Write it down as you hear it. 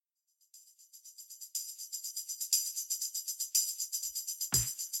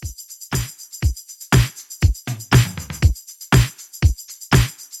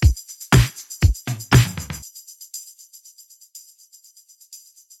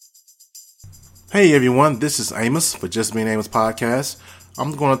Hey everyone, this is Amos for Just Being Amos Podcast.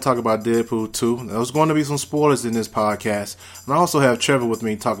 I'm going to talk about Deadpool 2. There's going to be some spoilers in this podcast. And I also have Trevor with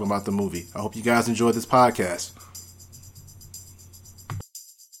me talking about the movie. I hope you guys enjoyed this podcast.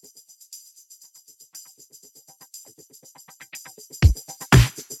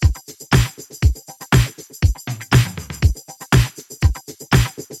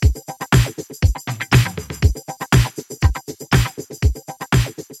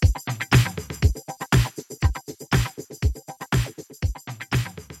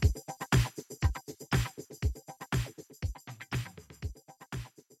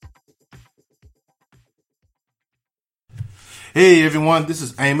 Hey everyone, this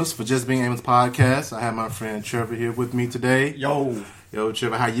is Amos for Just Being Amos Podcast. I have my friend Trevor here with me today. Yo,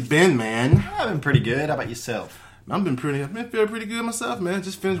 Trevor, how you been, man? I've been pretty good. How about yourself? I've been feeling pretty good myself, man.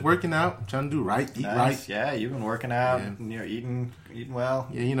 Just finished working out, trying to do right, eat right. Yeah, you've been working out, eating well.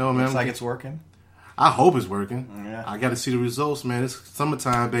 Yeah, you know, man. Looks like it's working. I hope it's working. Yeah. I got to see the results, man. It's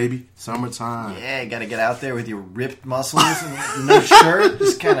summertime, baby. Summertime. Yeah, got to get out there with your ripped muscles and no shirt,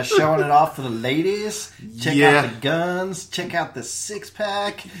 just kind of showing it off for the ladies. Check out the guns. Check out the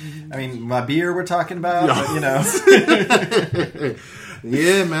six-pack. I mean, my beer we're talking about, but, you know.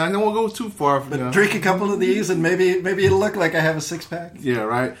 Yeah, man. I don't want to go too far. But drink a couple of these and maybe it'll look like I have a six-pack. Yeah,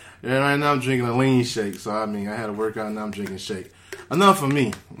 right. And right now I'm drinking a lean shake. So, I mean, I had a workout and now I'm drinking shake. Enough for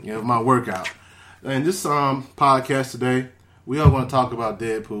me, my workout. In this podcast today, we are going to talk about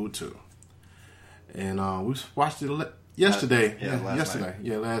Deadpool 2. And we watched it yesterday.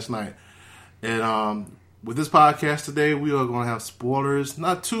 Last night. And with this podcast today, we are going to have spoilers.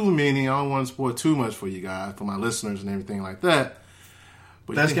 Not too many. I don't want to spoil too much for you guys, for my listeners and everything like that.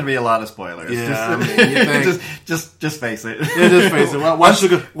 But there's going to be a lot of spoilers. Yeah, you think, just face it. Yeah, just face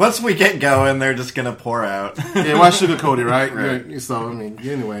it. Once we get going, they're just going to pour out. Yeah, why sugarcoat it, right? Right. So, I mean,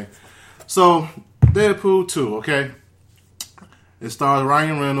 anyway. So, Deadpool 2, okay? It stars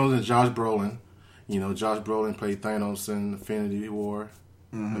Ryan Reynolds and Josh Brolin. You know, Josh Brolin played Thanos in Infinity War,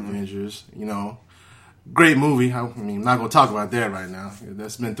 Avengers, Great movie. I mean, I'm not going to talk about that right now.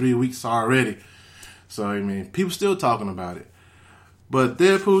 That's been 3 weeks already. So, I mean, people still talking about it. But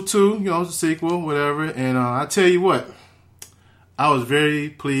Deadpool 2, it's a sequel, whatever. And I tell you what, I was very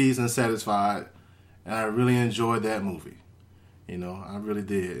pleased and satisfied. And I really enjoyed that movie. I really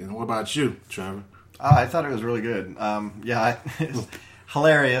did. And what about you, Trevor? Oh, I thought it was really good. It was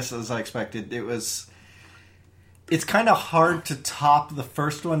hilarious as I expected. It's kind of hard to top the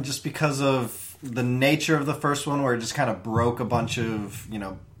first one just because of the nature of the first one, where it just kind of broke a bunch of,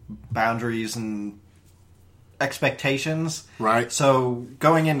 boundaries and expectations. Right. So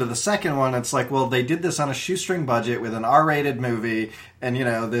going into the second one, it's like, well, they did this on a shoestring budget with an R-rated movie, and,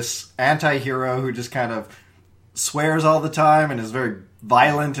 this anti-hero who just kind of swears all the time and is very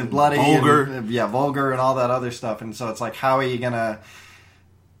violent and bloody. Vulgar. Vulgar and all that other stuff. And so it's like, how are you going to...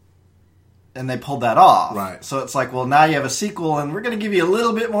 And they pulled that off. Right. So it's like, well, now you have a sequel and we're going to give you a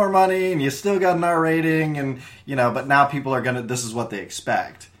little bit more money and you still got an R rating and, but now people are going to... This is what they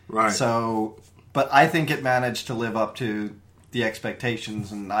expect. Right. So, but I think it managed to live up to the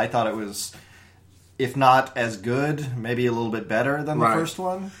expectations, and I thought it was... if not as good, maybe a little bit better than the first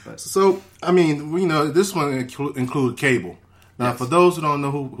one. But. So, I mean, this one includes Cable. Now, yes. For those who don't know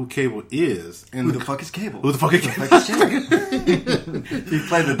who Cable is... Who the fuck is Cable? Who the fuck is Cable? If you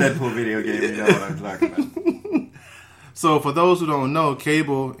played the Deadpool video game, you know what I'm talking about. So, for those who don't know,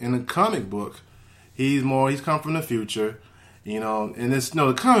 Cable, in the comic book, he's come from the future, and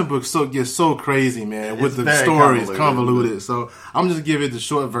the comic book gets so crazy, man, with the stories convoluted. So, I'm just giving it the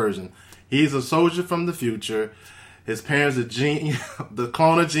short version. He's a soldier from the future. His parents are the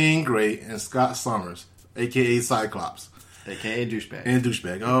clone of Jean Grey and Scott Summers, a.k.a. Cyclops. A.k.a. douchebag. And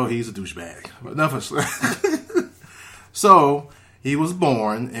douchebag. Oh, he's a douchebag. But enough of So, he was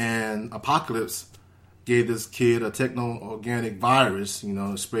born, and Apocalypse gave this kid a techno-organic virus,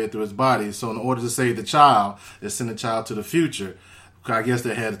 spread through his body. So, in order to save the child, they sent the child to the future. I guess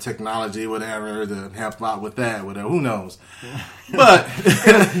they had the technology, whatever, to help out with that, whatever. Who knows? But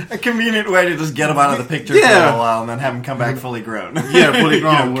a convenient way to just get him out of the picture for a while and then have him come back fully grown. Yeah, fully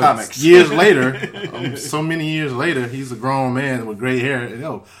grown. Comics. Years later, so many years later, he's a grown man with gray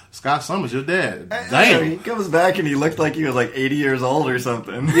hair. Scott Summers, your dad. Damn. He comes back and he looked like he was like 80 years old or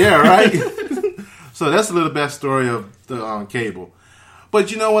something. Yeah, right? So that's a little backstory of the Cable.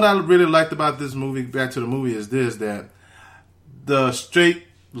 But you know what I really liked about this movie, back to the movie, is that the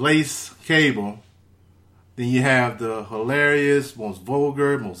straight-laced Cable, then you have the hilarious, most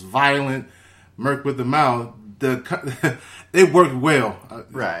vulgar, most violent, Merc with the mouth, it worked well.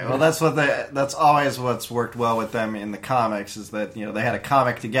 Right. Well, that's always what's worked well with them in the comics is that they had a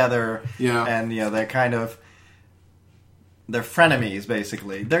comic together. Yeah. And they're frenemies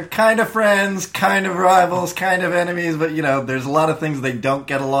basically. They're kind of friends, kind of rivals, kind of enemies, but there's a lot of things they don't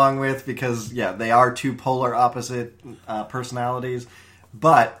get along with because they are two polar opposite personalities,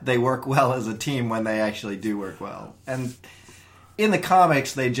 but they work well as a team when they actually do work well. And in the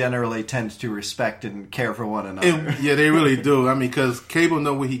comics, they generally tend to respect and care for one another. Yeah, they really do. I mean, because Cable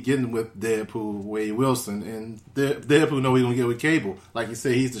know what he getting with Deadpool, Wade Wilson, and Deadpool know what he gonna get with Cable. Like you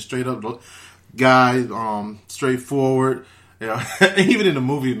said, he's the straight up guy, straightforward. Yeah, even in the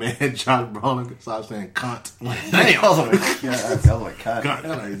movie, man, Josh Brolin started saying "cunt." Damn, all the way cut.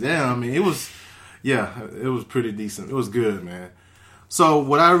 Like, damn, I mean, it was pretty decent. It was good, man. So,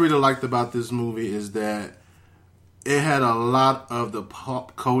 what I really liked about this movie is that it had a lot of the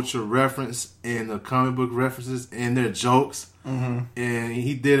pop culture reference and the comic book references and their jokes. Mm-hmm. And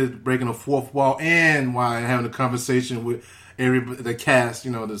he did it breaking the fourth wall and while having a conversation with the cast,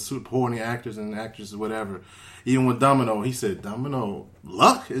 the supporting actors and actresses, whatever. Even with Domino, he said, "Domino,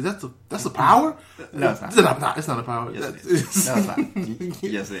 luck? That's a power?" No, it's not. It's not a power. Yes, it is. No, it's not.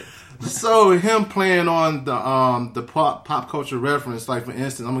 Yes, it is. So him playing on the pop culture reference, like for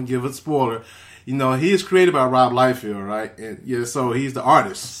instance, I'm gonna give a spoiler. He is created by Rob Liefeld, right? And so he's the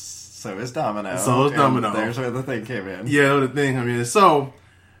artist. So is Domino. There's where the thing came in. Yeah, the thing came in. So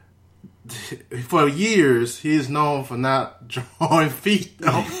for years, he is known for not drawing feet.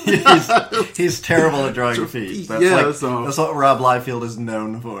 he's terrible at drawing feet. That's what Rob Liefeld is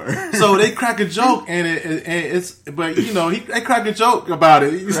known for. So they crack a joke, they crack a joke about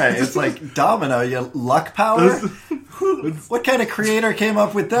it. Right? It's like Domino, you luck power. What kind of creator came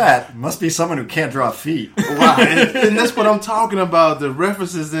up with that? Must be someone who can't draw feet. Wow, and that's what I'm talking about. The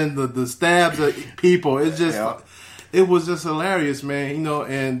references and the stabs at people. It's just. Yeah. It was just hilarious, man.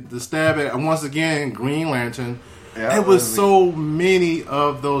 And the stab at, once again, Green Lantern. Yeah, it was so many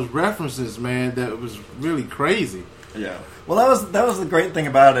of those references, man, that was really crazy. Yeah. Well, that was the great thing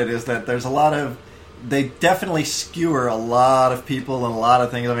about it is that there's a lot of... They definitely skewer a lot of people and a lot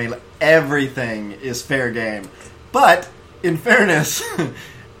of things. I mean, everything is fair game. But, in fairness...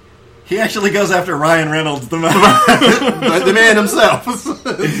 He actually goes after Ryan Reynolds, the man himself.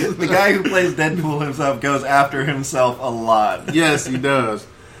 The guy who plays Deadpool himself goes after himself a lot. Yes, he does.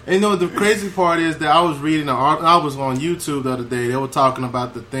 And the crazy part is that I was reading I was on YouTube the other day. They were talking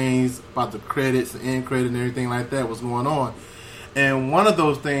about the things, about the credits, the end credit, and everything like that was going on. And one of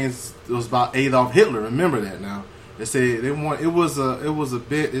those things was about Adolf Hitler. Remember that now? They said it was a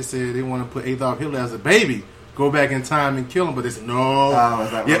bit. They said they want to put Adolf Hitler as a baby. Go back in time and kill him, but they said no. Oh,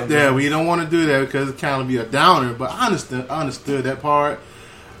 is that what we don't want to do that because it kind of be a downer. But I understood that part.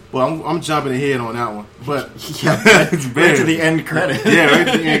 But I'm jumping ahead on that one. But right to the end credit. Yeah, right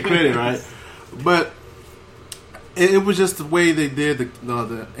to the end credit, right? But it was just the way they did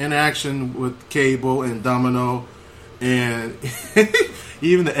the interaction with Cable and Domino, and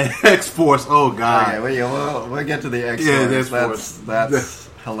even the X-Force. Oh God! Okay, we'll get to the X-Force. Yeah, that's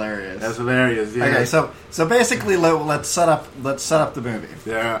hilarious. That's hilarious. Yeah. Okay, so basically, let's set up the movie.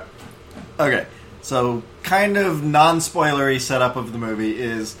 Yeah. Okay, so kind of non-spoilery setup of the movie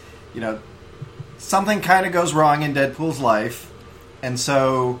is, something kind of goes wrong in Deadpool's life, and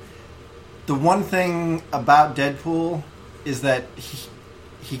so the one thing about Deadpool is that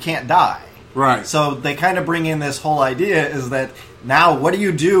he can't die. Right. So they kind of bring in this whole idea is that now what do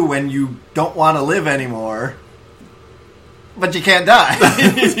you do when you don't want to live anymore? But you can't die.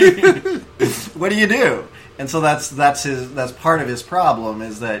 What do you do? And so that's part of his problem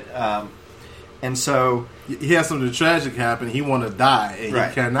is that, and so he has something tragic happen. He want to die, and right.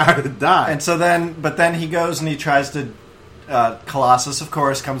 He cannot die. And so then he goes and he tries to. Colossus, of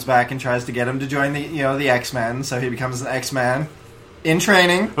course, comes back and tries to get him to join the X-Men. So he becomes an X-Man in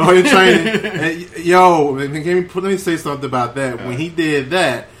training. Oh, in training. Let me say something about that. When he did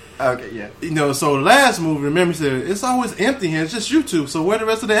that. Okay, yeah. So last movie, remember, he said, it's always empty here. It's just you two. So where the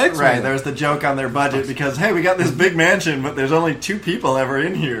rest of the X-Men? Right, there's the joke on their budget because, hey, we got this big mansion, but there's only 2 people ever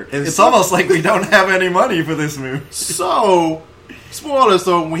in here. And it's almost like we don't have any money for this movie. So, spoiler,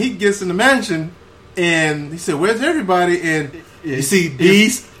 so when he gets in the mansion, and he said, where's everybody? And you see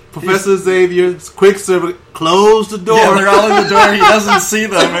Beast, Professor Xavier, Quicksilver, close the door. Yeah, they're all in the door. He doesn't see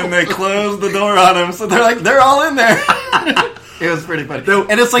them, and they close the door on him. So they're all in there. It was pretty funny.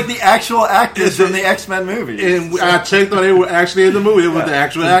 And it's like the actual actors from the X-Men movie. And I checked on they were actually in the movie. It was the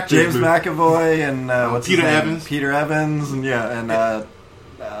actual actors. James McAvoy and what's Peter his name? Evans. Peter Evans, and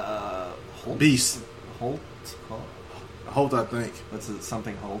Beast. Holt. Holt, I think. What's it?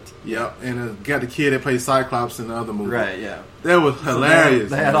 Something Holt. Yep, and got the kid that played Cyclops in the other movie. Right. Yeah. That was hilarious.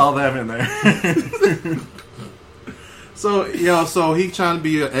 So they had all them in there. So he trying to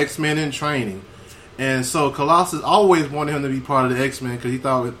be an X-Men in training, and so Colossus always wanted him to be part of the X-Men because he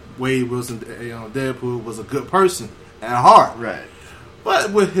thought Wade Wilson, Deadpool, was a good person at heart. Right.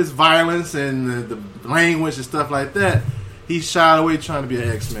 But with his violence and the language and stuff like that, he shied away trying to be an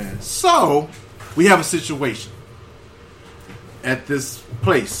X-Man. So we have a situation at this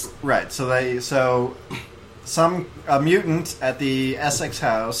place. Right. So a mutant at the Essex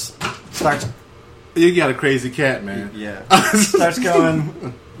house starts. You got a crazy cat, man. Yeah. starts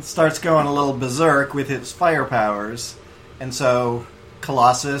going a little berserk with his fire powers, and so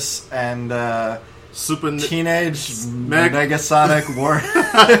Colossus and teenage Negasonic War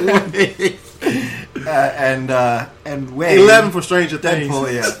and Wade 11 for Stranger Things.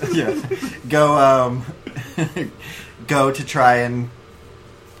 Deadpool, go to try and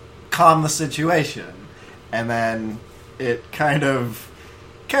calm the situation, and then it kind of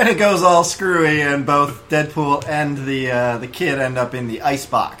goes all screwy, and both Deadpool and the kid end up in the ice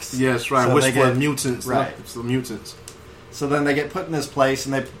box. Yes, right. So which were mutants. Right. So mutants. So then they get put in this place,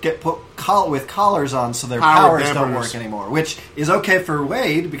 and they get put with collars on, so their powers don't work anymore. Which is okay for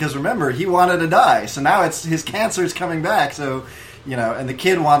Wade, because remember, he wanted to die. So now it's his cancer's coming back. So, and the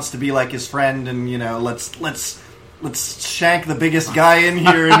kid wants to be like his friend, and let's shank the biggest guy in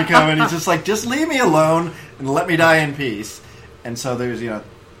here and come. And he's just like, just leave me alone and let me die in peace. And so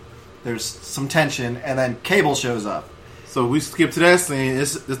there's some tension, and then Cable shows up. So we skip to that scene.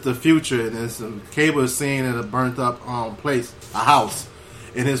 It's the future, and Cable is seeing at a burnt up place, a house,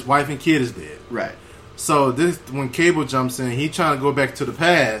 and his wife and kid is dead. Right. So when Cable jumps in, he trying to go back to the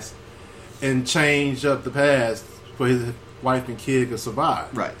past and change up the past for his wife and kid to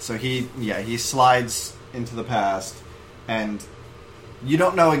survive. Right. So he slides into the past, and you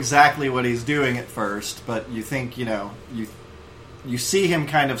don't know exactly what he's doing at first, but you think you see him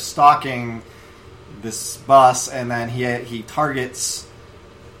kind of stalking this bus, and then he targets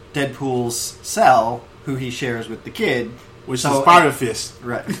Deadpool's cell, who he shares with the kid, which is Fire Fist.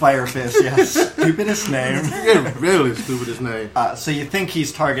 Right, Fire Fist. Yes, stupidest name. Yeah, really stupidest name. So you think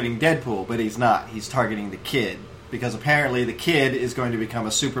he's targeting Deadpool, but he's not. He's targeting the kid, because apparently the kid is going to become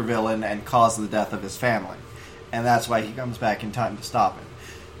a supervillain and cause the death of his family, and that's why he comes back in time to stop it.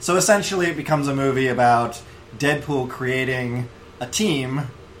 So essentially, it becomes a movie about Deadpool creating a team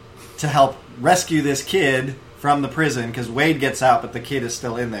to help rescue this kid from the prison, because Wade gets out, but the kid is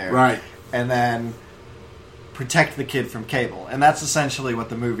still in there. Right. And then protect the kid from Cable. And that's essentially what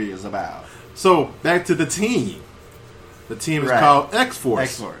the movie is about. So, back to the team. The team is called X-Force.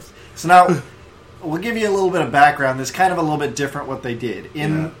 X-Force. So now, we'll give you a little bit of background. This is kind of a little bit different what they did.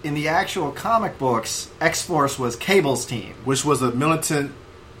 In the actual comic books, X-Force was Cable's team. Which was a militant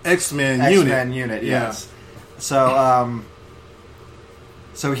X-Men unit. X-Men unit, yes.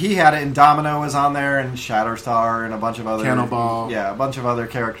 So he had it, and Domino was on there, and Shatterstar, and a bunch of other... Cannonball. Yeah, a bunch of other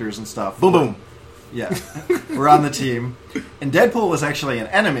characters and stuff. Boom Boom. Yeah. We're on the team. And Deadpool was actually an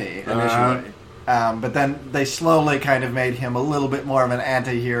enemy, initially. But then they slowly kind of made him a little bit more of an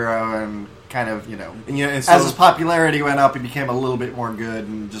anti-hero, and kind of, and so, as his popularity went up, he became a little bit more good,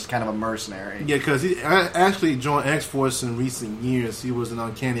 and just kind of a mercenary. Yeah, because he actually joined X-Force in recent years. He was an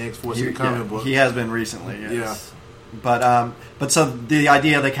Uncanny X-Force in the comic book. He has been recently, yes. Yeah. But so the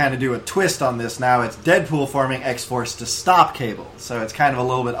idea, they kind of do a twist on this now. It's Deadpool forming X-Force to stop Cable. So it's kind of a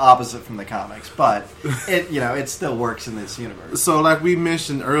little bit opposite from the comics, but it still works in this universe. So like we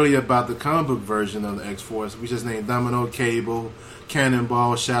mentioned earlier about the comic book version of the X-Force, we just named Domino, Cable,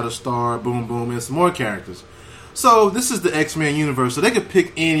 Cannonball, Shatterstar, Boom Boom, and some more characters. So this is the X-Men universe, so they could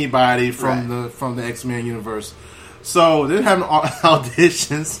pick anybody from the X-Men universe. So they're having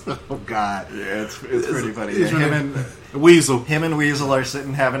auditions. Oh God! Yeah, it's pretty funny. Him and Weasel are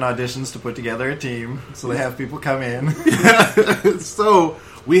sitting having auditions to put together a team. So they have people come in. So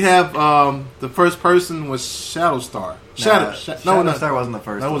we have the first person was Shatterstar. Shatterstar wasn't the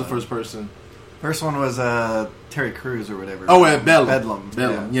first. That was the first person. First one was Terry Crews or whatever. Oh, at Bedlam.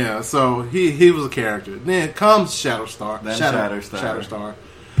 Yeah. So he was a character. Then comes Shatterstar. Then Shatterstar.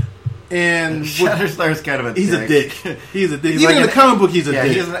 And Shatterstar's kind of a dick. He's a dick. He's a dick. Even in the comic book, he's a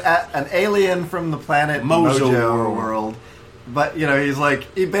dick. He's an alien from the planet Mojo world. But,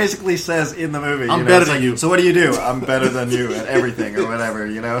 he basically says in the movie, I'm better than you. So what do you do? I'm better than you at everything or whatever,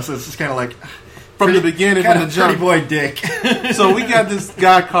 So it's just kind of like... From the beginning, from the jump. Pretty boy dick. So we got this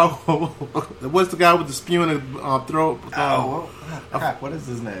guy called... What's the guy with the spewing throat? Crap, what is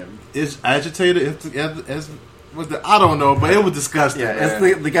his name? Is Agitator... I don't know, but it was disgusting. Yeah, man.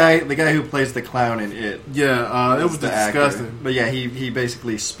 it's the guy who plays the clown in It. Yeah, it was the disgusting. Actor. But yeah, he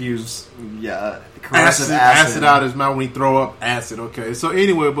basically spews corrosive acid out of his mouth when he throw up acid. Okay, so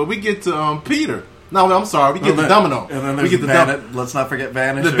anyway, but we get to Peter. No, I'm sorry. We get to Domino. And then we get the let's not forget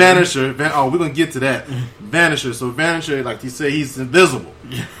Vanisher. The Vanisher. We're going to get to that. Vanisher. So Vanisher, like you say, he's invisible.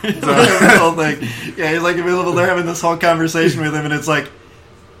 The whole thing. Yeah, he's like invisible. They're having this whole conversation with him, and it's like,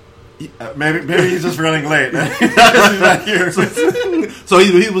 maybe he's just running late. He's not here. So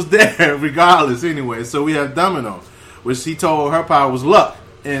he was there regardless anyway. So we have Domino, which he told her power was luck.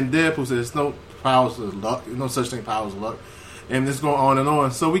 And Deadpool says, no powers of luck. No such thing powers of luck. And this going on and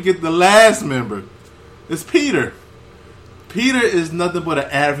on. So we get the last member. It's Peter. Peter is nothing but an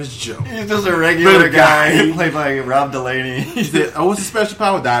average Joe. He's just a regular guy played by Rob Delaney. What's his special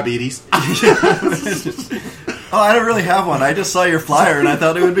power? Diabetes. Oh, I don't really have one. I just saw your flyer and I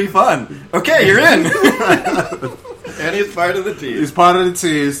thought it would be fun. Okay, you're in. And he's part of the team. He's part of the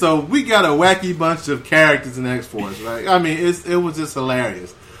team. So we got a wacky bunch of characters in X-Force, right? I mean, it was just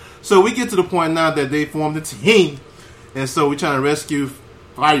hilarious. So we get to the point now that they formed a team, and so we're trying to rescue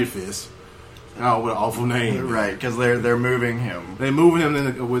Fire Fist. Oh, what an awful name! Right, because they're moving him. They moving him.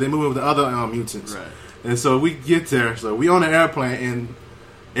 They moving with the other mutants. Right. And so we get there. So we on the airplane, and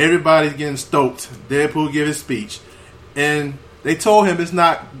everybody's getting stoked. Deadpool give his speech, and they told him it's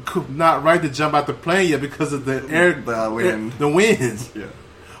not right to jump out the plane yet because of the wind. The winds. Yeah.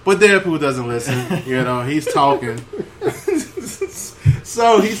 But Deadpool doesn't listen. He's talking.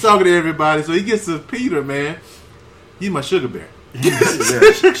 So he's talking to everybody. So he gets to Peter, man. He's my sugar bear.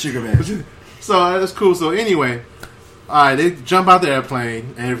 Sugar bear. So that's cool. So anyway, all right, they jump out the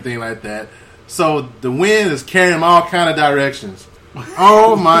airplane and everything like that. So the wind is carrying them all kind of directions.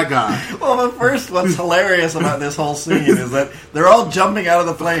 Oh my god! Well, but first, what's hilarious about this whole scene is that they're all jumping out of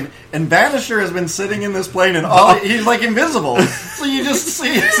the plane, and Vanisher has been sitting in this plane, and he's like invisible. So you just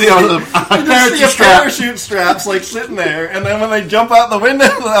see parachute straps like sitting there, and then when they jump out the window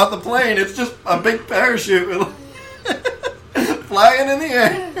out the plane, it's just a big parachute flying in the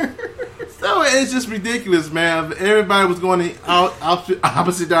air. So it's just ridiculous, man. Everybody was going the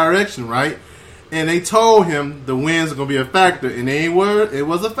opposite direction, right? And they told him the winds are going to be a factor. And they were. It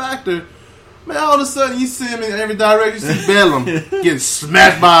was a factor. Man, all of a sudden you see him in every direction. You see Bedlam getting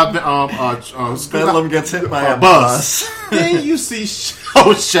smashed by a Bedlam gets hit by a bus. Then you see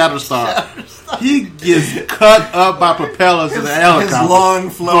Shatterstar. He gets cut up by propellers in the helicopter. His long,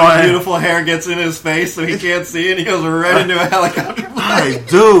 flowing, beautiful hair gets in his face so he can't see, and he goes right into a helicopter.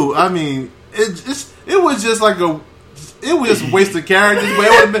 Dude, I mean, it was just like it was just wasted characters,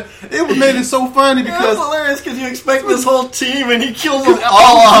 but it would made it so funny because it's hilarious because you expect this whole team and he kills them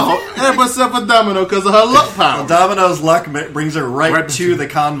all off. Everybody except for Domino because of her luck power. Well, Domino's luck brings her right to the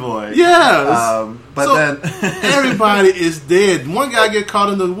convoy. Yeah, then everybody is dead. One guy get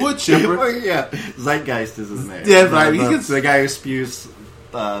caught in the wood chipper. Yeah, Zeitgeist is his name. Yeah, right. The guy who spews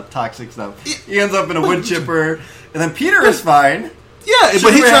toxic stuff. He ends up in a wood chipper, and then Peter is fine. Yeah,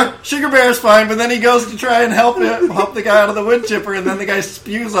 Sugar Bear's fine, but then he goes to try and help the guy out of the wood chipper, and then the guy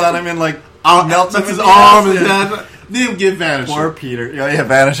spews on him and melts him his arm and that. Then we get Vanisher. Poor Peter. Oh, yeah,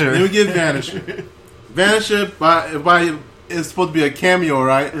 Vanisher. Then we get Vanisher. Vanisher by it's supposed to be a cameo,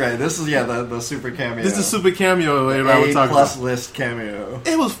 right? Right. This is the super cameo. This is a super cameo. Everybody was talking A+ list cameo.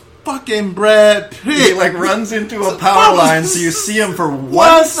 It was fucking Brad Pitt. He runs into a power line, so you see him for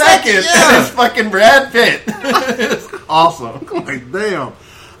 1 second, and it's fucking Brad Pitt. It's awesome. I'm like, damn.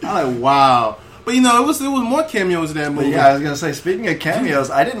 I'm like, wow. But it was more cameos in that movie. Yeah, I was gonna say, speaking of cameos,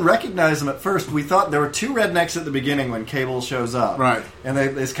 I didn't recognize them at first. We thought there were two rednecks at the beginning when Cable shows up, right? And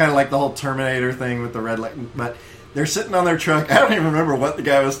it's kind of like the whole Terminator thing with the red light, but. They're sitting on their truck. I don't even remember what the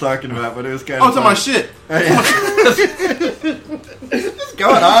guy was talking about, but it was kind of... Oh, talking about shit. Just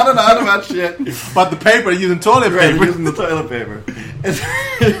going on and on about shit. About the paper, using toilet paper. Right, using the toilet paper.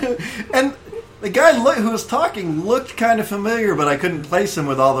 And the guy who was talking looked kind of familiar, but I couldn't place him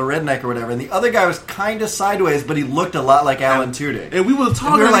with all the redneck or whatever. And the other guy was kind of sideways, but he looked a lot like Alan Tudyk. And we were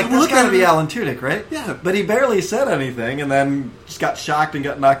talking... We were like, this got to be Alan Tudyk, right? Yeah. But he barely said anything, and then just got shocked and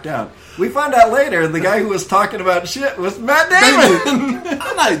got knocked down. We found out later the guy who was talking about shit was Matt Damon.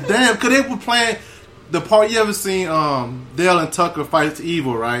 I'm like, damn, because they were playing the part. You ever seen Dale and Tucker Fights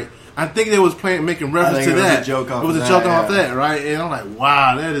Evil, right? I think they was making reference to that. It was a joke off that, right? And I'm like,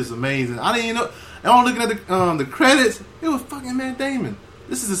 wow, that is amazing. I didn't even know. And I'm looking at the credits. It was fucking Matt Damon.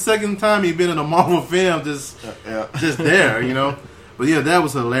 This is the second time he's been in a Marvel film, just there, But yeah, that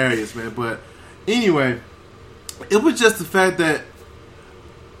was hilarious, man. But anyway, it was just the fact that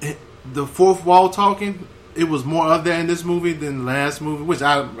the fourth wall talking it was more of that in this movie than the last movie, which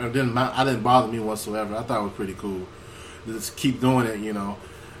I didn't bother me whatsoever. I thought it was pretty cool. Just keep doing it, you know.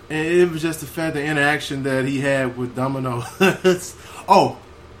 And it was just the fact, the interaction that he had with Domino. Oh,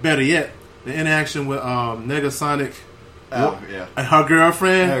 better yet, the interaction with Negasonic. Oh, yeah. Her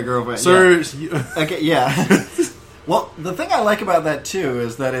girlfriend. Her girlfriend, Surge. yeah. Okay, yeah. Well, the thing I like about that, too,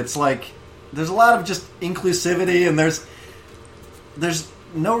 is that it's like, there's a lot of just inclusivity, and there's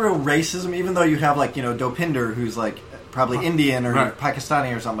no real racism, even though you have, like, you know, Dopinder, who's, like, probably Indian or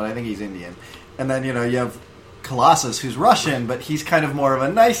Pakistani or something, but I think he's Indian. And then, you know, you have Colossus, who's Russian, but he's kind of more of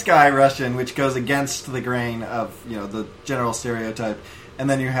a nice guy Russian, which goes against the grain of, you know, the general stereotype. And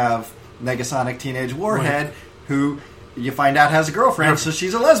then you have Negasonic Teenage Warhead, who you find out has a girlfriend, so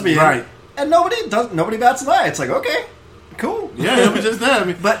she's a lesbian. Right. And nobody bats an eye. It's like, okay, cool. Yeah, it was just that. I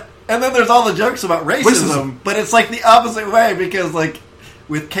mean, and then there's all the jokes about racism, but it's like the opposite way, because, like,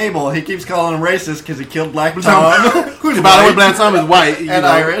 with Cable, he keeps calling him racist because he killed Black Tom. Who's by the way, Black Tom is white and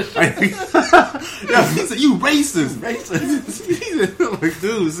Irish. Yeah, he said, "You racist." Like,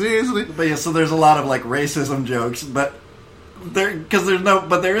 dude, seriously. But yeah, so there's a lot of, like, racism jokes, but there is no.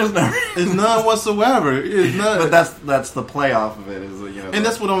 It's none whatsoever. It's none. But that's the playoff of it, is, you know, and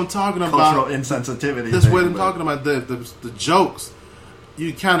that's what I'm talking about. Cultural insensitivity. That's what I'm talking about. The jokes.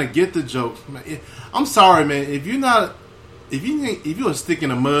 You kind of get the jokes. I'm sorry, man. If you're a stick in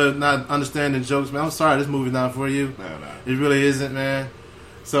the mud, not understanding jokes, man, I'm sorry, this movie's not for you. No. It really isn't, man.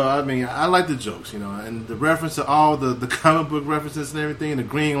 So, I mean, I like the jokes, you know, and the reference to all the comic book references and everything, the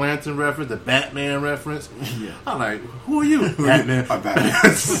Green Lantern reference, the Batman reference. Yeah. I'm like, who are you? Batman.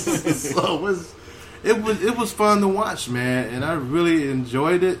 Batman. So it was fun to watch, man, and I really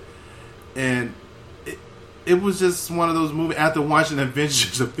enjoyed it. And it was just one of those movies. After watching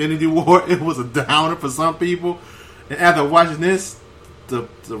Avengers Infinity War, it was a downer for some people. And after watching this, the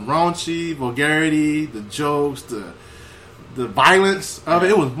raunchy vulgarity, the jokes, the violence of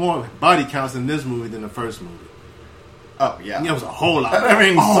it was more body counts in this movie than the first movie. Oh yeah, it was a whole lot. I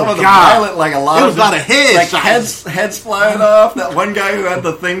mean, some of the violent, like a lot. It was a lot of heads, like heads flying off. That one guy who had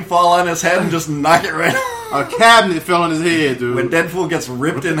the thing fall on his head and just knock it right off. A cabinet fell on his head, dude. When Deadpool gets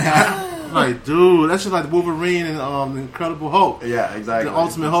ripped in half. Like, dude, that's just like Wolverine and the Incredible Hulk. Yeah, exactly. The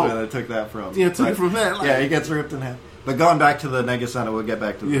Ultimate Hulk. Where they took that from. Yeah, took it from that. Like, yeah, he gets ripped in half. But going back to the Negasonic, we'll get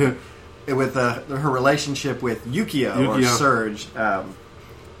back to with her relationship with Yukio or Surge.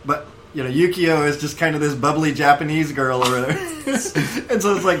 But, you know, Yukio is just kind of this bubbly Japanese girl or whatever. And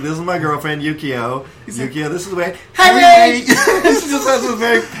so it's like, this is my girlfriend, Yukio. Yukio, this is the way. Hi, She just has this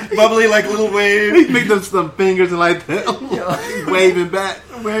very bubbly, like, little wave. He picked up some fingers and like that, waving back.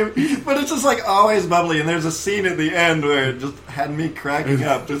 But it's just, like, always bubbly. And there's a scene at the end where it just had me cracking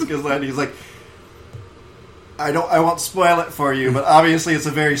up just because he's like, I won't spoil it for you, but obviously it's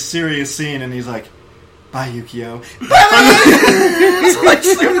a very serious scene, and he's like, "Bye, Yukio." It's like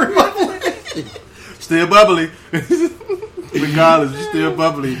super bubbly. Still bubbly. Regardless, it's still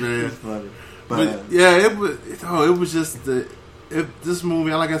bubbly, man. It's funny. But yeah, it was just this movie.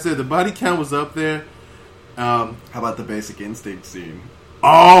 Like I said, the body count was up there. How about the Basic Instinct scene?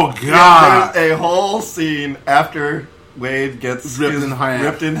 Oh God! There's a whole scene after Wade gets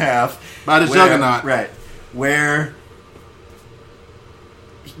ripped in half by the Juggernaut, right? Where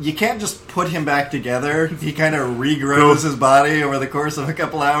you can't just put him back together. He kind of regrows his body over the course of a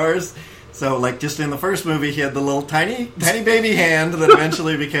couple hours. So, like, just in the first movie, he had the little tiny baby hand that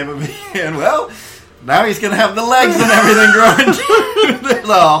eventually became a big hand. Well, now he's going to have the legs and everything growing too. There's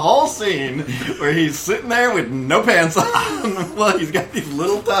a whole scene where he's sitting there with no pants on. Well, he's got these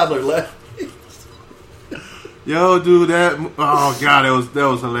little toddler legs. Yo, dude, oh God, that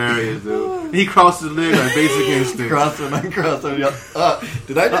was hilarious, dude. He crossed his leg like Basic Instinct. Cross and uncross him.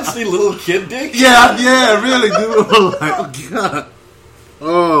 Did I just see little kid dick? Yeah, really, dude. Like, oh God.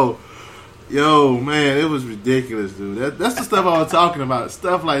 Oh, yo, man, it was ridiculous, dude. That's the stuff I was talking about.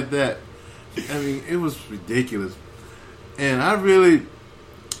 Stuff like that. I mean, it was ridiculous. And I really,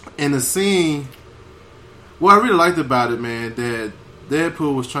 in the scene, what I really liked about it, man, that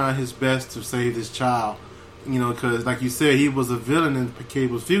Deadpool was trying his best to save this child. You know, because, like you said, he was a villain in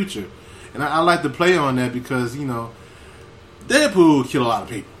Cable's future. And I like to play on that because, you know, Deadpool killed a lot of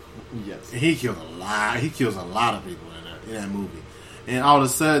people. Yes. He killed a lot. He kills a lot of people in that movie. And all of a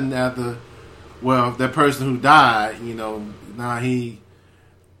sudden, after, that person who died, you know, now he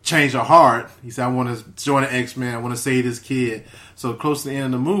changed her heart. He said, I want to join the X-Men. I want to save this kid. So close to the end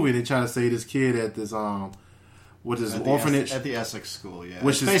of the movie, they try to save this kid at this, orphanage at the Essex school, yeah.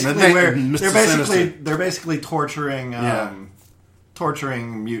 Which it's is basically where Mr. they're basically torturing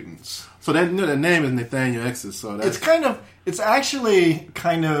torturing mutants. So that the name is Nathaniel Exus. So that's... It's actually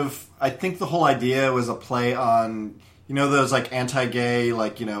kind of. I think the whole idea was a play on those like anti-gay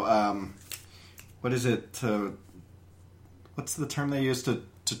what is it what's the term they use to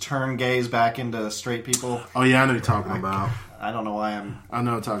turn gays back into straight people? Oh yeah, I know what you're talking about. I don't know why I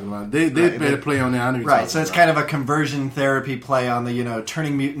know what I'm talking about. They made a play on that. I know what you're right. So talking it's about. kind of a conversion therapy play on the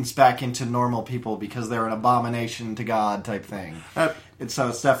turning mutants back into normal people because they're an abomination to God type thing. So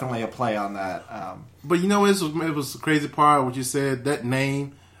it's definitely a play on that. But it was the crazy part what you said. That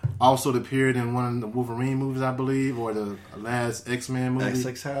name also appeared in one of the Wolverine movies, I believe, or the last X-Men movie.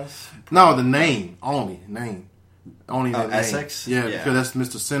 Essex House? No, the name only name. Only that name. Essex? Yeah, because that's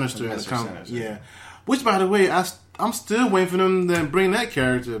Mr. Sinister. Mr. Sinister. Yeah. Which, by the way, I'm still waiting for them to bring that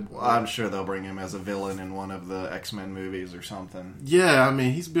character. Well, I'm sure they'll bring him as a villain in one of the X-Men movies or something. Yeah, I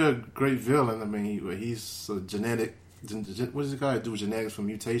mean, he's been a great villain. I mean, he's a genetic... What does it called? Do genetics for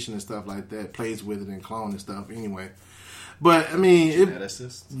mutation and stuff like that. Plays with it and clone and stuff anyway. But, I mean...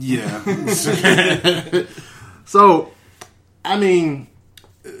 Geneticist? Yeah. So, I mean...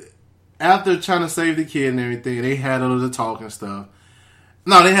 After trying to save the kid and everything, they had all the talk and stuff.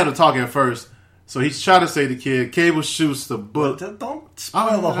 No, they had a talk at first. So he's trying to save the kid. Cable shoots the bullet. Don't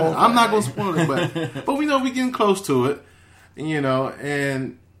spoil the whole thing. I'm not going to spoil it, but we know we're getting close to it.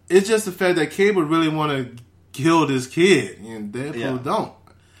 And it's just the fact that Cable really want to kill this kid, and Deadpool don't.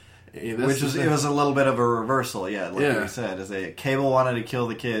 It was a little bit of a reversal, like you said. Is that Cable wanted to kill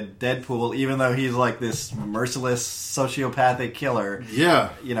the kid. Deadpool, even though he's like this merciless sociopathic killer,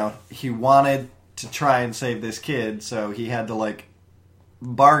 he wanted to try and save this kid, so he had to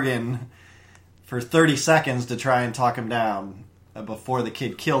bargain for 30 seconds to try and talk him down before the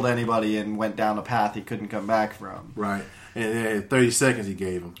kid killed anybody and went down a path he couldn't come back from. Right, and 30 seconds he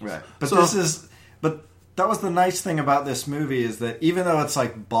gave him. Right, but that was the nice thing about this movie is that even though it's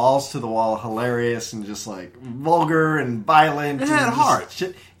balls to the wall, hilarious and just vulgar and violent, it had heart.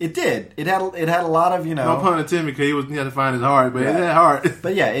 Shit, it did. It had a lot of No pun intended because he had to find his heart, but it had heart.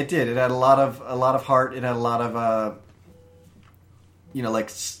 But yeah, it did. It had a lot of heart. It had a lot of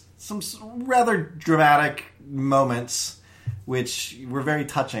some rather dramatic moments, which were very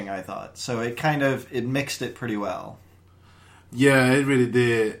touching. I thought so. It mixed it pretty well. Yeah, it really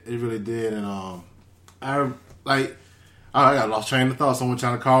did. It really did, and I got lost train of thought. Someone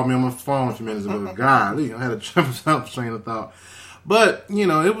trying to call me on my phone a few minutes ago. Golly, I had a train of thought. But,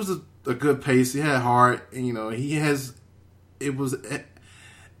 it was a good pace. He had heart. And,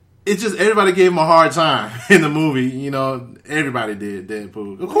 it's just everybody gave him a hard time in the movie. Everybody did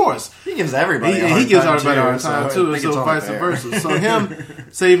Deadpool. Of course. He gives everybody a hard time. He gives everybody a hard time, too. So vice versa. So him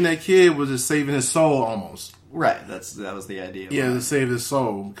saving that kid was just saving his soul almost. Right, that was the idea. Yeah, to save his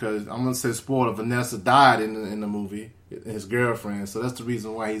soul, because I'm gonna say spoiler. Vanessa died in the movie, his girlfriend, so that's the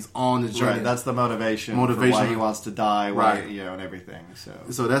reason why he's on the journey. Right, that's the motivation for why he wants to die, right? And everything.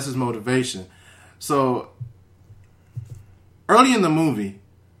 So that's his motivation. So early in the movie,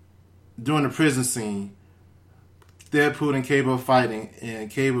 during the prison scene, Deadpool and Cable are fighting,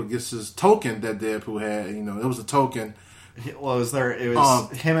 and Cable gets his token that Deadpool had. It was a token. Well, it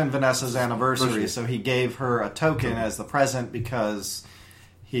was him and Vanessa's anniversary, so he gave her a token as the present because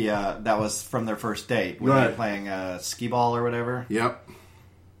that was from their first date when they were playing skee ball or whatever. Yep.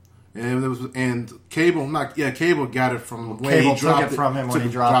 And Cable got it from Cable took it from him when he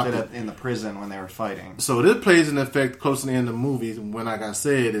dropped it in the prison when they were fighting. So this plays an effect close to the end of the movie. When, like I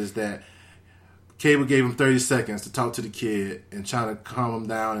said, is that Cable gave him 30 seconds to talk to the kid and trying to calm him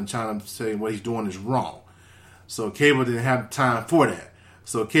down and trying to say what he's doing is wrong. So Cable didn't have time for that.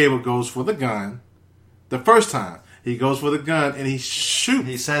 So Cable goes for the gun. The first time, he goes for the gun and he shoots.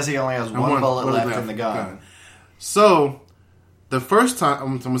 He says he only has one bullet left in the gun. So, the first time,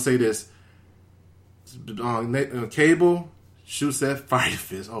 I'm going to say this. Cable shoots at Fire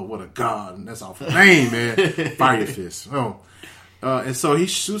Fist. Oh, what a god. That's awful name, man. Fire Fist. Oh. And so he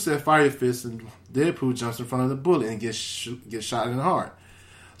shoots at Fire Fist and Deadpool jumps in front of the bullet and gets shot in the heart.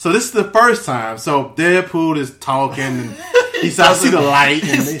 So this is the first time. So Deadpool is talking and he said, I see the light.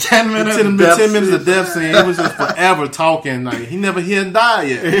 And 10 minutes of death scene. It was just forever talking. Like he hadn't died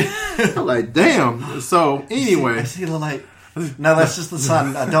yet. I'm like, damn. So anyway. I see the light. No, that's just the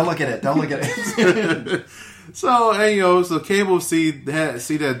sun. Don't look at it. Don't look at it. So Cable see that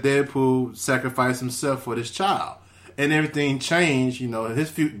Deadpool sacrificed himself for this child. And everything changed,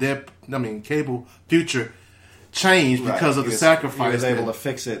 Cable future changed because of the sacrifice. He was able to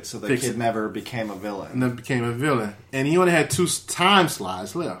fix it so the kid never became a villain. And then became a villain. And he only had 2 time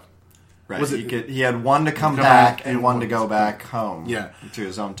slides left. Right. He had one to come back and one to go back home. Yeah. To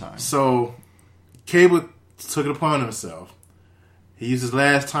his own time. So Cable took it upon himself. he used his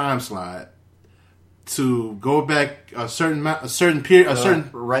last time slide to go back a certain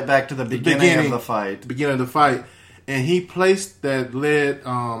period, right back to the beginning of the fight. Beginning of the fight, and he placed that lead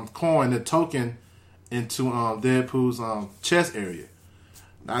coin, the token, into Deadpool's chest area.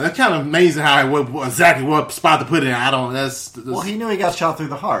 Now that's kind of amazing exactly what spot to put it in. I don't. Well, he knew he got shot through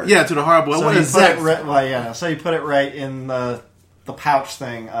the heart. Yeah, to the heart. But so what he exactly? So he put it right in the pouch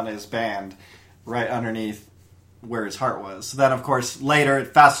thing on his band, right underneath where his heart was. So then, of course, later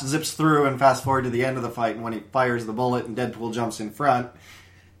it zips through and fast forward to the end of the fight, and when he fires the bullet and Deadpool jumps in front,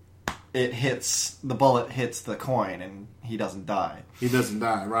 the bullet hits the coin, and he doesn't die. He doesn't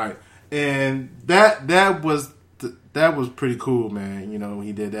die, right? And that was pretty cool, man. You know,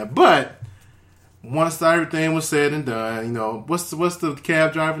 he did that. But once everything was said and done, you know, what's the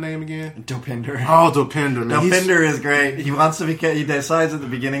cab driver name again? Dopinder. Oh, Dopinder, man. Dopinder is great. He wants to he decides at the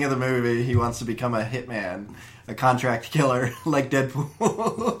beginning of the movie he wants to become a hitman, a contract killer like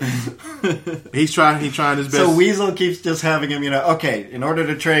Deadpool. He's trying his best. So Weasel keeps just having him, okay, in order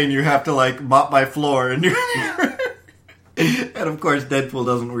to train you have to mop my floor and and of course Deadpool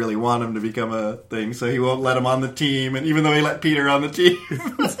doesn't really want him to become a thing, so he won't let him on the team, and even though he let Peter on the team.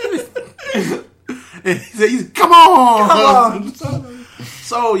 And he's come on.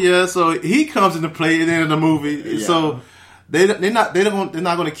 So he comes into play at the end of the movie. Yeah. So they're not going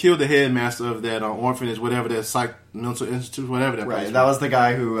to kill the headmaster of that orphanage, whatever that mental institute, whatever that. Right. That was the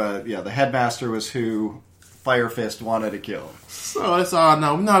guy who, the headmaster was who Fire Fist wanted to kill. So that's all.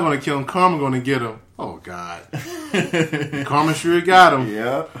 No, we're not going to kill him. Karma going to get him. Oh God. Karma sure got him.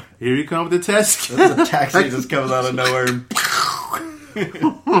 Yep. Here he comes with the test. The taxi just comes out of nowhere.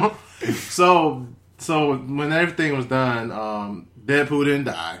 So when everything was done, Deadpool didn't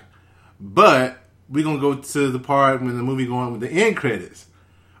die. But we're going to go to the part when the movie going with the end credits.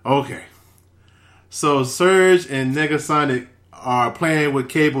 Okay. So Surge and Negasonic are playing with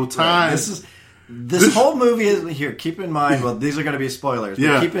Cable Time. Right. This whole movie is here. Keep in mind, well, these are going to be spoilers.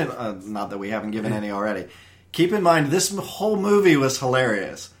 But Yeah. Not that we haven't given any already. Keep in mind, this whole movie was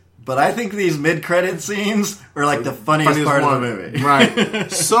hilarious. But I think these mid-credit scenes are the funniest part of the movie. Right.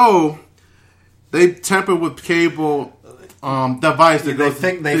 So they tampered with Cable device.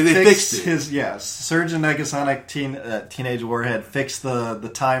 They fixed his Surge and Negasonic Teenage Warhead fixed the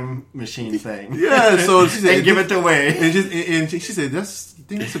time machine thing. Yeah, so she said, and give it away. And she said, "You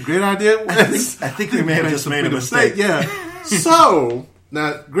think that's a great idea?" I think we may have just made a mistake. Yeah. So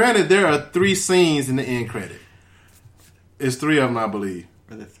now, granted, there are 3 scenes in the end credit. It's 3 of them, I believe.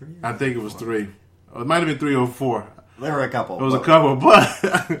 Were there 3? I think it was 3. It might have been 3 or 4. There were a couple. There was a couple,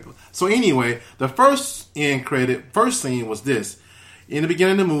 but so anyway, the first scene was this. In the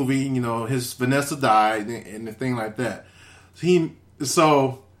beginning of the movie, his Vanessa died and the thing like that.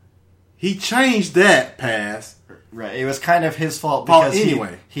 So he changed that pass. Right, it was kind of his fault because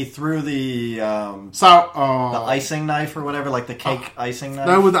he threw the icing knife or whatever, the cake icing knife.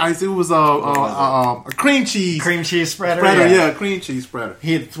 That was the ice. It was a cream cheese spreader. Yeah, cream cheese spreader.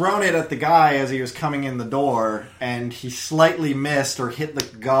 He had thrown it at the guy as he was coming in the door, and he slightly missed or hit the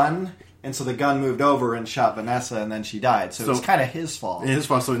gun, and so the gun moved over and shot Vanessa, and then she died. So it was kind of his fault. His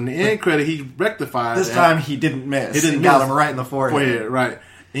fault. So in the end credit, he rectified. This time he didn't miss. He got him right in the forehead. Right. And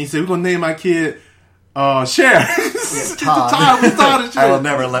he said, "We're gonna name my kid." Todd. Todd I will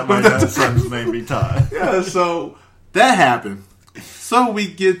never let my son's name be Todd. Yeah, so that happened. So we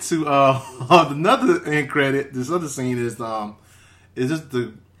get to another end credit. This other scene is just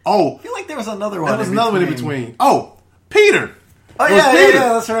the I feel like there was another one. There was another one in between. Oh, Peter. Oh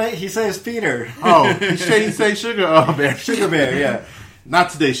yeah, that's right. He says Peter. Oh, he says Sugar Bear. Sugar Bear, yeah.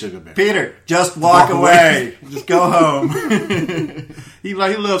 Not today, Sugar Bear. Peter, just walk away. Just go home. He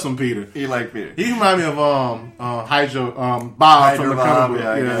loves some Peter. He liked Peter. He reminded me of Bob from the comic book.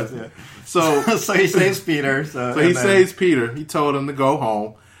 Yeah, I guess, yeah. So he saves Peter. So he saves Peter. He told him to go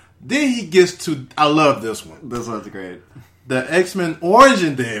home. Then he gets to. I love this one. This one's great. The X-Men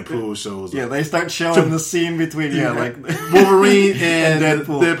Origin Deadpool shows up. Yeah, they start showing the scene between Wolverine and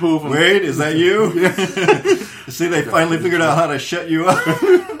Deadpool. Wait, is that you? See, they finally figured out how to shut you up.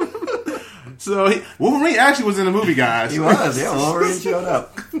 So Wolverine actually was in the movie, guys. He was, yeah. Wolverine showed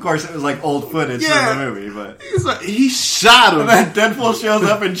up. Of course, it was old footage from the movie, but he shot him. And then Deadpool shows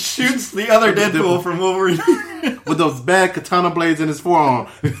up and shoots the other Deadpool from Wolverine with those bad katana blades in his forearm,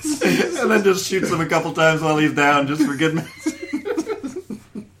 and then just shoots him a couple times while he's down, just for good measure.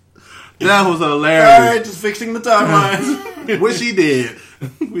 That was hilarious. All right, just fixing the timeline. Wish he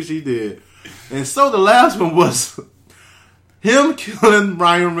did. And so the last one was him killing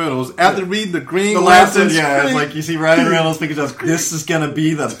Ryan Reynolds after reading the Green The Lantern lesson, yeah, it's script. like you see Ryan Reynolds thinking, "This is gonna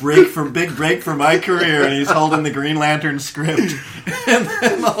be the big break for my career," and he's holding the Green Lantern script, and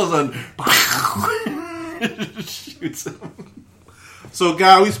then all of a sudden, shoots him. So,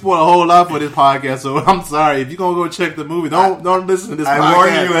 guys, we spoiled a whole lot for this podcast. So, I'm sorry if you're gonna go check the movie. Don't listen to this. I podcast.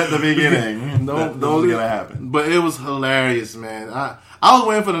 warned you at the beginning. Don't gonna happen. But it was hilarious, man. I was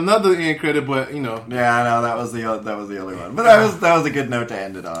waiting for another end credit, but Yeah, I know that was the other one. But that was a good note to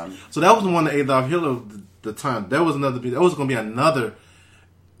end it on. So that was the one that Adolf Hitler. The time that was going to be another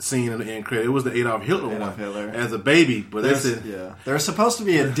scene in the end credit. It was the Adolf Hitler Adolf one Hitler. as a baby, but that's it. Yeah, there was supposed to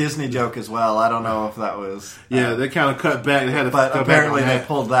be a Disney joke as well. I don't know if that was. Yeah, they kind of cut back. They had to But cut apparently back on they that.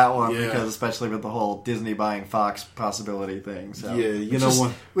 pulled that one Yeah. because, especially with the whole Disney buying Fox possibility thing. So Yeah, you know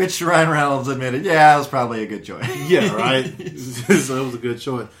what? Which Ryan Reynolds admitted, yeah, it was probably a good choice. Yeah, right. So it was a good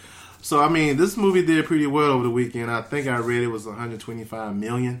choice. So I mean, this movie did pretty well over the weekend. I think I read it was 125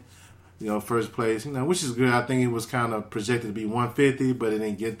 million. First place. Which is good. I think it was kind of projected to be 150, but it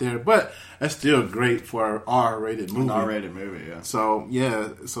didn't get there. But that's still great for an R-rated movie. An R-rated movie, yeah. So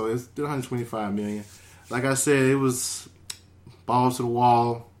so it's still 125 million. Like I said, it was balls to the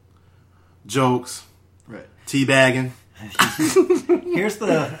wall, jokes, Right. teabagging. Here's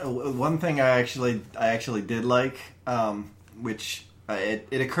the one thing I actually did like, which it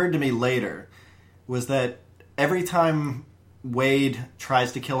occurred to me later, was that every time Wade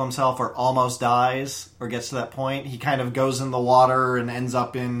tries to kill himself or almost dies or gets to that point, he kind of goes in the water and ends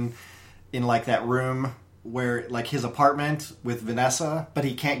up in like that room where, like, his apartment with Vanessa, but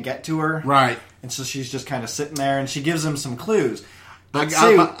he can't get to her. Right. And so she's just kind of sitting there, and she gives him some clues. But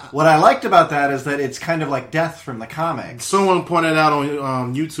I- what I liked about that is that it's kind of like Death from the comics. Someone pointed out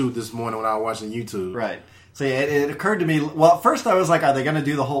on YouTube this morning when I was watching YouTube. Right. So yeah, it occurred to me, well, at first I was like, are they going to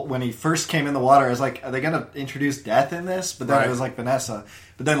do the whole, when he first came in the water, I was like, are they going to introduce Death in this? But then Right. it was like Vanessa.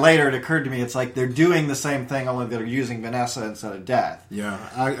 But then later it occurred to me, it's like they're doing the same thing, only they're using Vanessa instead of Death. Yeah,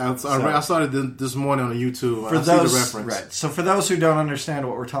 I started this morning on YouTube. For I those, see the reference. right. So for those who don't understand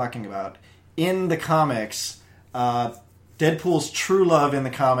what we're talking about, in the comics, Deadpool's true love in the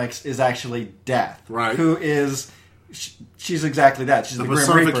comics is actually Death. Right. Who is... She's exactly that. She's the Grim Reaper.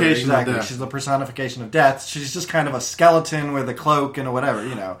 personification of Exactly. death. She's the personification of death. She's just kind of a skeleton with a cloak and a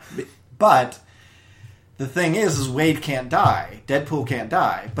whatever, But the thing is Wade can't die. Deadpool can't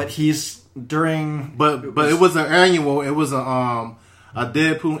die. But he's during. But it was an annual. It was a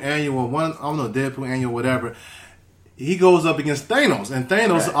Deadpool annual. Deadpool annual, whatever. He goes up against Thanos, and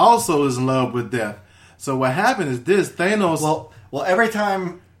Thanos Right. also is in love with death. So what happened is this: Thanos. Well, every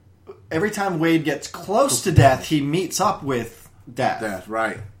time Wade gets close to death, he meets up with death.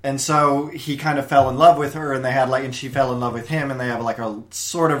 Right. And so he kind of fell in love with her, and they had and she fell in love with him, and they have like a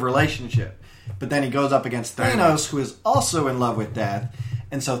sort of relationship. But then he goes up against Thanos, who is also in love with death,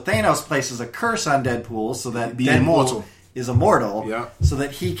 and so Thanos places a curse on Deadpool so that Be Deadpool immortal. is immortal, Yeah. so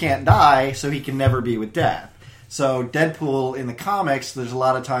that he can't die, so he can never be with death. So Deadpool in the comics, there's a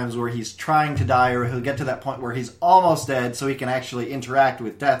lot of times where he's trying to die, or he'll get to that point where he's almost dead, so he can actually interact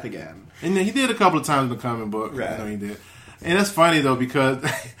with death again. And then he did a couple of times in the comic book. Right. He did. And that's funny, though, because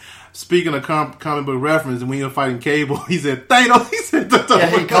speaking of comic book reference, and when he was fighting Cable, he said, Thanos. He said,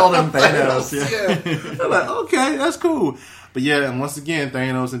 Yeah, he called him Thanos. Yeah. I'm like, okay, that's cool. But yeah, and once again,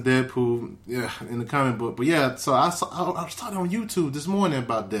 Thanos and Deadpool, in the comic book. But yeah, so I started on YouTube this morning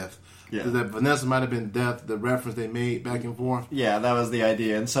about death. Yeah. That Vanessa might have been death, the reference they made back and forth. Yeah, that was the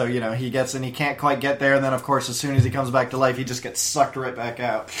idea. And so, he gets and he can't quite get there, and then, of course, as soon as he comes back to life, he just gets sucked right back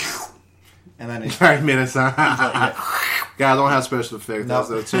out. And then he's... Right, man, it's Guys, don't have special effects. Nope.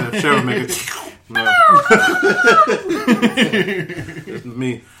 That's Cheryl make it. No. It's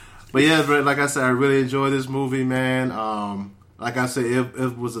me. But yeah, like I said, I really enjoyed this movie, man. Like I said,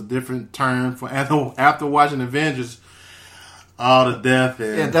 it was a different turn for after watching Avengers. All the death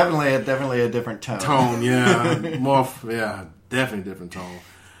and Yeah, definitely a different tone. Definitely different tone.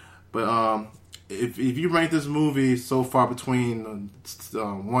 But if you rank this movie so far between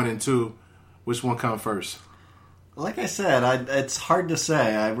 1 and 2, which one comes first? Like I said, it's hard to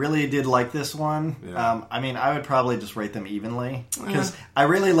say. I really did like this one. Yeah. I would probably just rate them evenly because I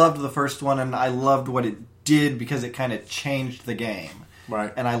really loved the first one, and I loved what it did because it kind of changed the game.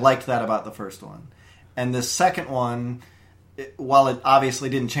 Right. And I liked that about the first one. And the second one, while it obviously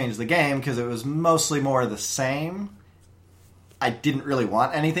didn't change the game because it was mostly more of the same, I didn't really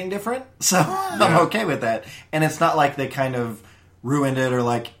want anything different, so I'm okay with that. And it's not like they kind of ruined it or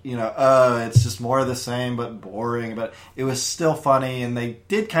it's just more of the same but boring. But it was still funny, and they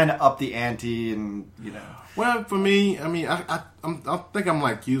did kind of up the ante, and Well, for me, I think I'm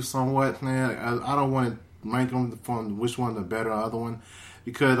like you somewhat, man. I don't want it rank them from which one the better other one,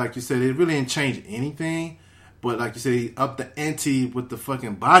 because like you said, it really didn't change anything. But like you said, he upped the ante with the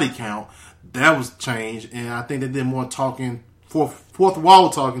fucking body count. That was changed, and I think they did more talking, fourth wall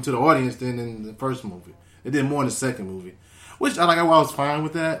talking to the audience than in the first movie. They did more in the second movie, which I was fine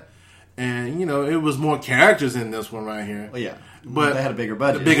with that. And you know, it was more characters in this one right here. Well, yeah, but they had a bigger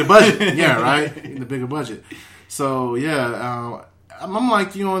budget. The bigger budget, yeah, right. The bigger budget. So yeah, I'm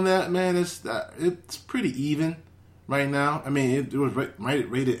like you on that, man. It's pretty even right now. I mean, it was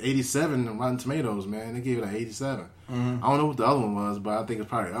rated 87 on Rotten Tomatoes, man. They gave it an 87. Mm-hmm. I don't know what the other one was, but I think it's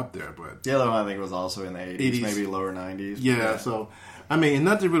probably up there. But the other one I think was also in the 80s. Maybe lower 90s. Yeah, so I mean,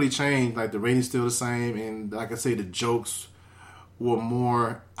 nothing really changed. Like the rating's still the same, and like I say, the jokes were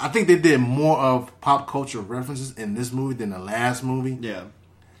more. I think they did more of pop culture references in this movie than the last movie. Yeah,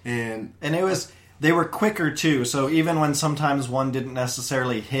 and it was. They were quicker too, so even when sometimes one didn't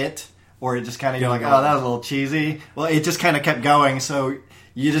necessarily hit, or it just kind of, you're like, oh, that was a little cheesy. Well, it just kind of kept going, so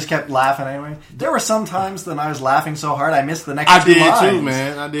you just kept laughing anyway. There were some times that I was laughing so hard I missed the next two lines. I did too,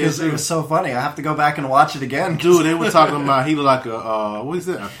 man. I did because it was so funny. I have to go back and watch it again. Dude, they were talking about he looked like a what is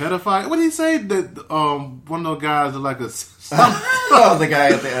it? A pedophile? What did he say? That one of those guys looked like a. Oh, the guy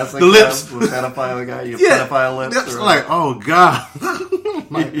at the Essex the lips, the pedophile guy. You pedophile lips. That's like, oh god.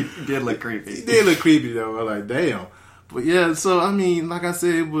 He did look creepy. He did look creepy though. I'm like, damn. But yeah, so I mean, like I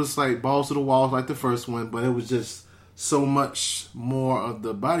said, it was like balls to the walls like the first one, but it was just so much more of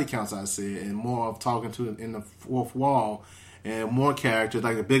the body counts I said, and more of talking to in the fourth wall, and more characters,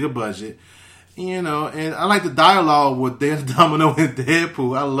 like a bigger budget. You know, and I like the dialogue with Dan Domino and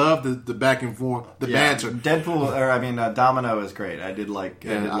Deadpool. I love the back and forth, the banter. Domino is great. I did like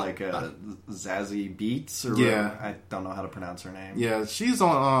Zazie Beetz, or I don't know how to pronounce her name. Yeah, she's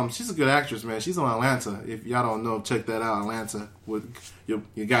on. She's a good actress, man. She's on Atlanta. If y'all don't know, check that out. Atlanta with your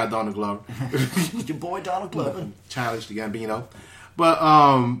guy Donald Glover, your boy Donald Glover, Childish Gambino.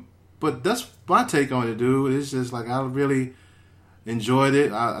 But that's my take on it, dude. It's just like I really enjoyed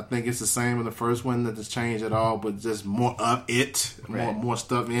it. I think it's the same in the first one, that just changed at all, but just more of it, more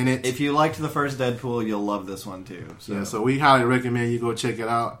stuff in it. If you liked the first Deadpool, you'll love this one too. So. Yeah, so we highly recommend you go check it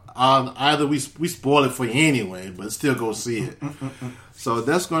out. Either we spoil it for you anyway, but still go see it. So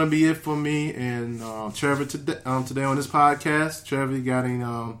that's going to be it for me and Trevor today on this podcast. Trevor, you got any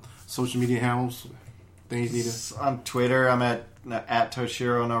social media handles? Things you need to... On Twitter, I'm at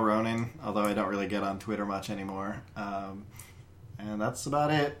Toshiro no Ronin, although I don't really get on Twitter much anymore. And that's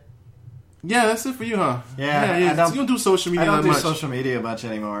about it. Yeah, that's it for you, huh? Yeah. You don't do social media I don't much. do social media much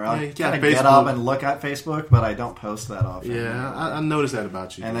anymore. I kind of Facebook. get up and look at Facebook, but I don't post that often. Yeah, I noticed that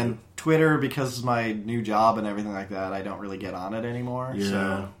about you. And then Twitter, because of my new job and everything like that, I don't really get on it anymore. Yeah.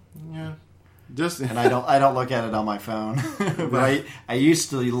 So. Yeah. And I don't look at it on my phone. But I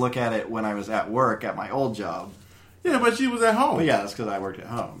used to look at it when I was at work at my old job. Yeah, but you was at home. But yeah, that's because I worked at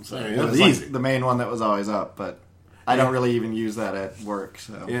home. So it was easy. Like the main one that was always up, but I don't really even use that at work.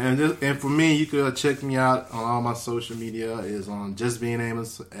 So yeah, and for me, you could check me out on all my social media. Is on Just Being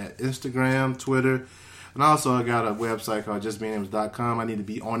Amos at Instagram, Twitter, and also I got a website called JustBeingAmos.com. I need to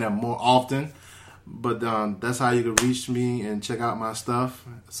be on there more often, but that's how you can reach me and check out my stuff.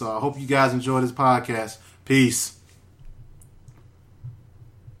 So I hope you guys enjoy this podcast. Peace.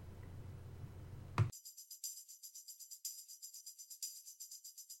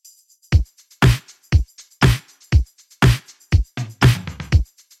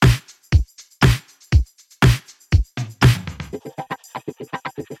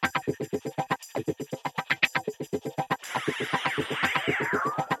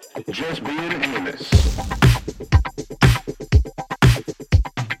 Just being